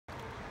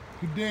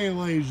Good day,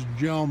 ladies and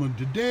gentlemen.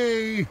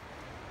 Today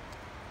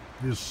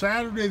is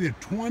Saturday the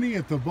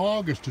 20th of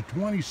August of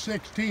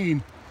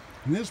 2016,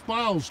 and this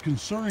file is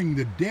concerning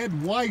the dead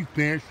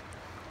whitefish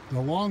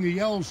along the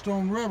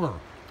Yellowstone River.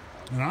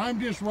 And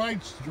I'm just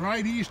right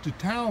east of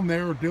town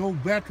there at the old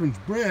Veterans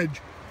Bridge.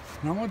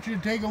 And I want you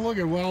to take a look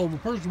at, well,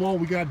 first of all,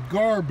 we got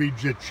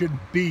garbage that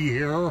shouldn't be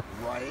here.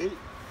 Right?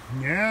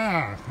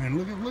 Yeah,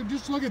 and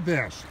just look at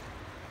this.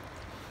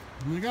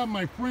 And I got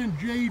my friend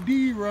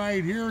JD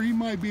right here. He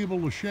might be able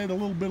to shed a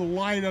little bit of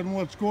light on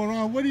what's going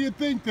on. What do you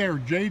think there,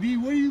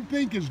 JD? What do you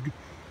think is,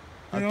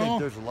 I think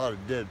there's a lot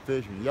of dead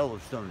fish in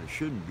Yellowstone that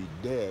shouldn't be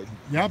dead.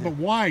 Yeah, but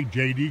why,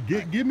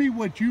 JD? Give me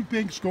what you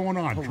think's going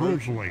on, pollution.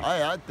 truthfully.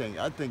 I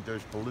think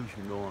there's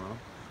pollution going on.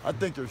 I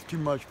think there's too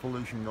much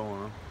pollution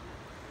going on.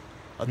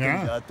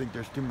 I think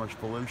there's too much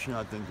pollution.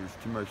 I think there's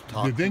too much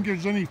toxin. Do you think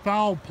there's any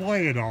foul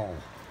play at all?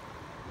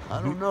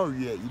 I don't know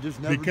yet. You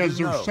just never Because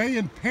do they're know.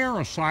 saying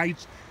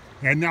parasites.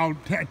 And now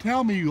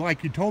tell me,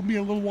 like you told me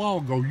a little while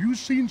ago, you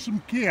seen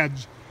some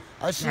kids.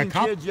 I seen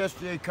kids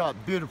yesterday caught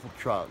beautiful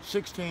trout,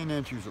 16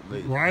 inches at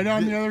least. Right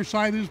on the other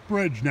side of this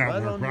bridge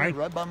network, right?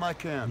 Right by my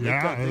camp.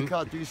 Yeah. They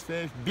caught these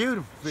fish,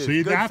 beautiful fish.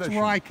 See, that's fishing.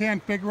 what I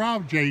can't figure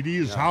out, JD,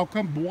 is how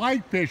come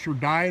whitefish are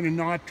dying and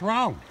not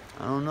trout?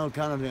 I don't know,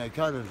 kind of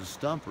a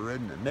stumper,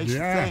 isn't it? Makes you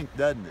think,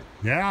 doesn't it?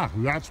 Yeah,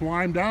 that's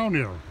why I'm down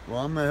here. Well,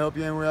 I'm going to help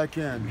you any way I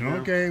can.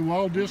 Okay,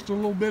 well, just a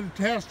little bit of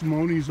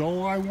testimony is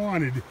all I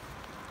wanted.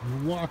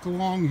 We'll walk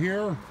along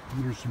here.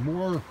 There's some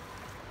more.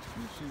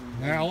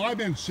 Well, I've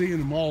been seeing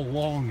them all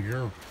along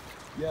here.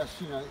 Yes,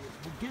 you know,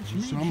 it gets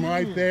me. Some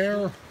right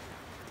there.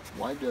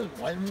 Why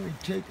don't we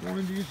take one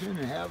of these in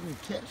and have them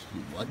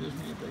tested? Why doesn't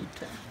anybody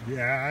test them?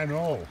 Yeah, I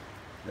know.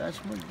 That's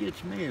what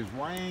gets me, is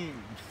why ain't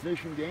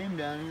Fish and Game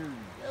down here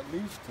at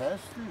least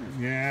tested?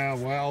 Yeah,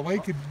 well, they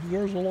could.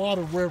 There's a lot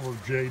of rivers,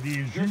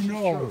 JD, as you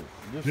know.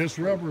 This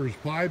river is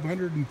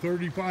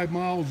 535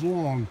 miles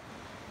long.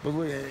 But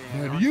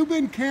have you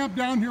been camped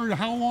down here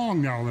how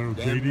long now, there,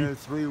 JD? Down near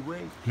 3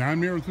 weeks.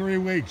 Down near 3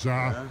 weeks,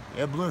 huh?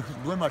 Yeah, it blew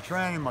my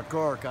tranny in my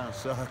car. Kind of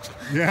sucks.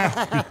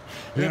 Yeah.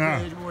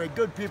 Yeah.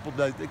 Good people,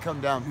 they come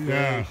down and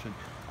fish, and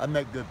I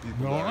met good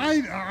people. Well,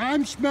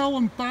 I'm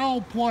smelling foul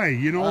play.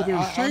 You know,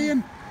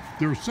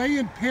 they're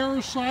saying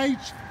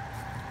parasites,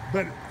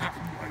 but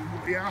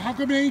how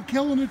come they ain't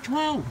killing the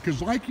trout?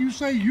 Because, like you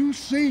say, you've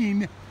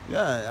seen.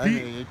 Yeah, I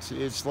mean,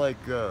 it's like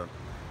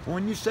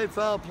when you say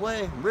foul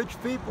play, rich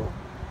people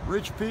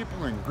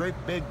and great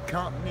big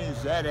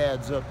companies, that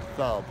adds up to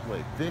foul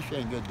play. Fish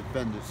ain't gonna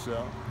defend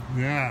itself.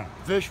 Yeah.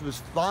 Fish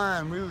was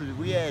fine.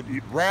 We had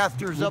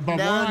rafters up and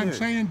down. But what I'm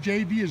saying,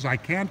 JD, is I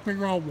can't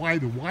figure out why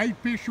the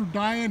whitefish are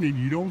dying and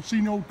you don't see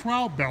no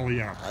trout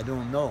belly up. I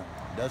don't know.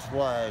 That's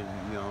why,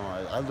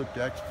 I look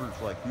to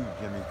experts like you,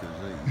 Jimmy,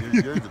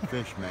 because you're the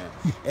fish man.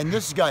 And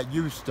this has got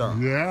you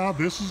stumped. Yeah,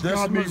 this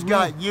has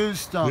got you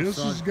stumped.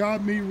 This has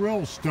got me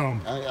real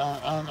stumped.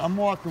 I'm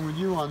walking with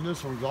you on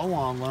this one because I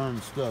want to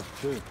learn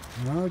stuff too.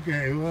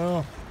 Okay,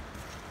 well,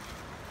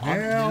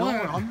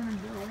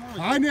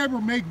 I never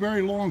make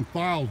very long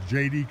files,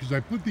 JD, because I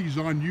put these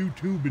on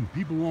YouTube and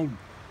people won't.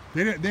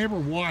 They never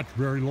watch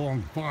very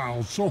long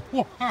files. So,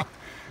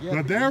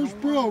 but there's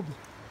proof.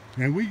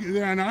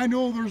 And I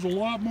know there's a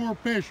lot more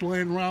fish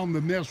laying around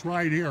than this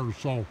right here,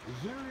 so. Is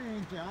there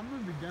anything, I'm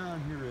going to be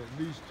down here at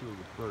least till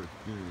the 1st,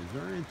 June. Is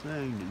there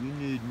anything that you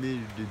need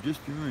me to do,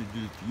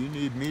 you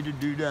need me to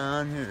do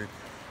down here?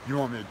 You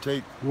want me to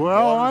take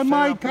Well, I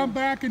might come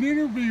back and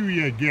interview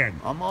you again.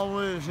 I'm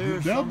always here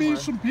There'll be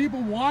some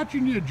people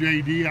watching you,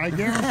 JD, I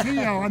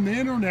guarantee you, on the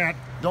internet.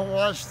 Don't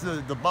watch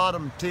the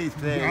bottom teeth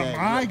there.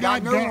 I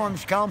got new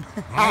ones coming.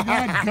 I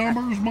got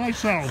gummers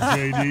myself,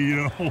 JD, you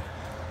know.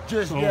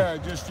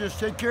 Just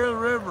take care of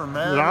the river,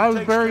 man. I was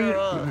very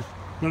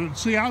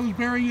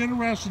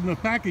interested in the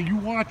fact that you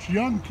watch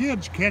young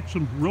kids catch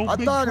some real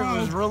big trout. I thought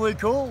it was really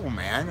cool,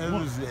 man. It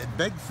was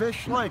big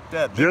fish like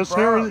that. Just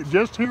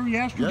here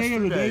yesterday or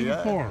the day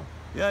before.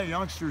 Yeah,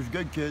 youngsters,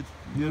 good kids.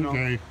 You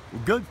know,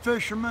 good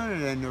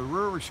fishermen, and they're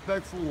real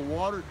respectful of the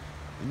water.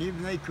 And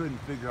even they couldn't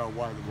figure out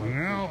why the water.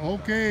 Well,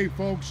 okay,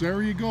 folks,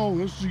 there you go.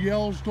 This is the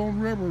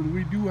Yellowstone River, and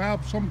we do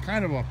have some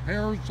kind of a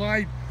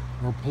parasite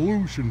or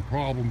pollution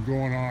problem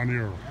going on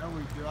here. Yeah,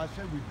 we do. I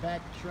said we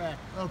backtrack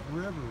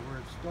upriver where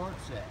it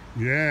starts at.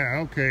 Yeah,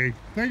 okay.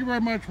 Thank you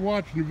very much for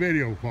watching the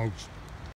video, folks.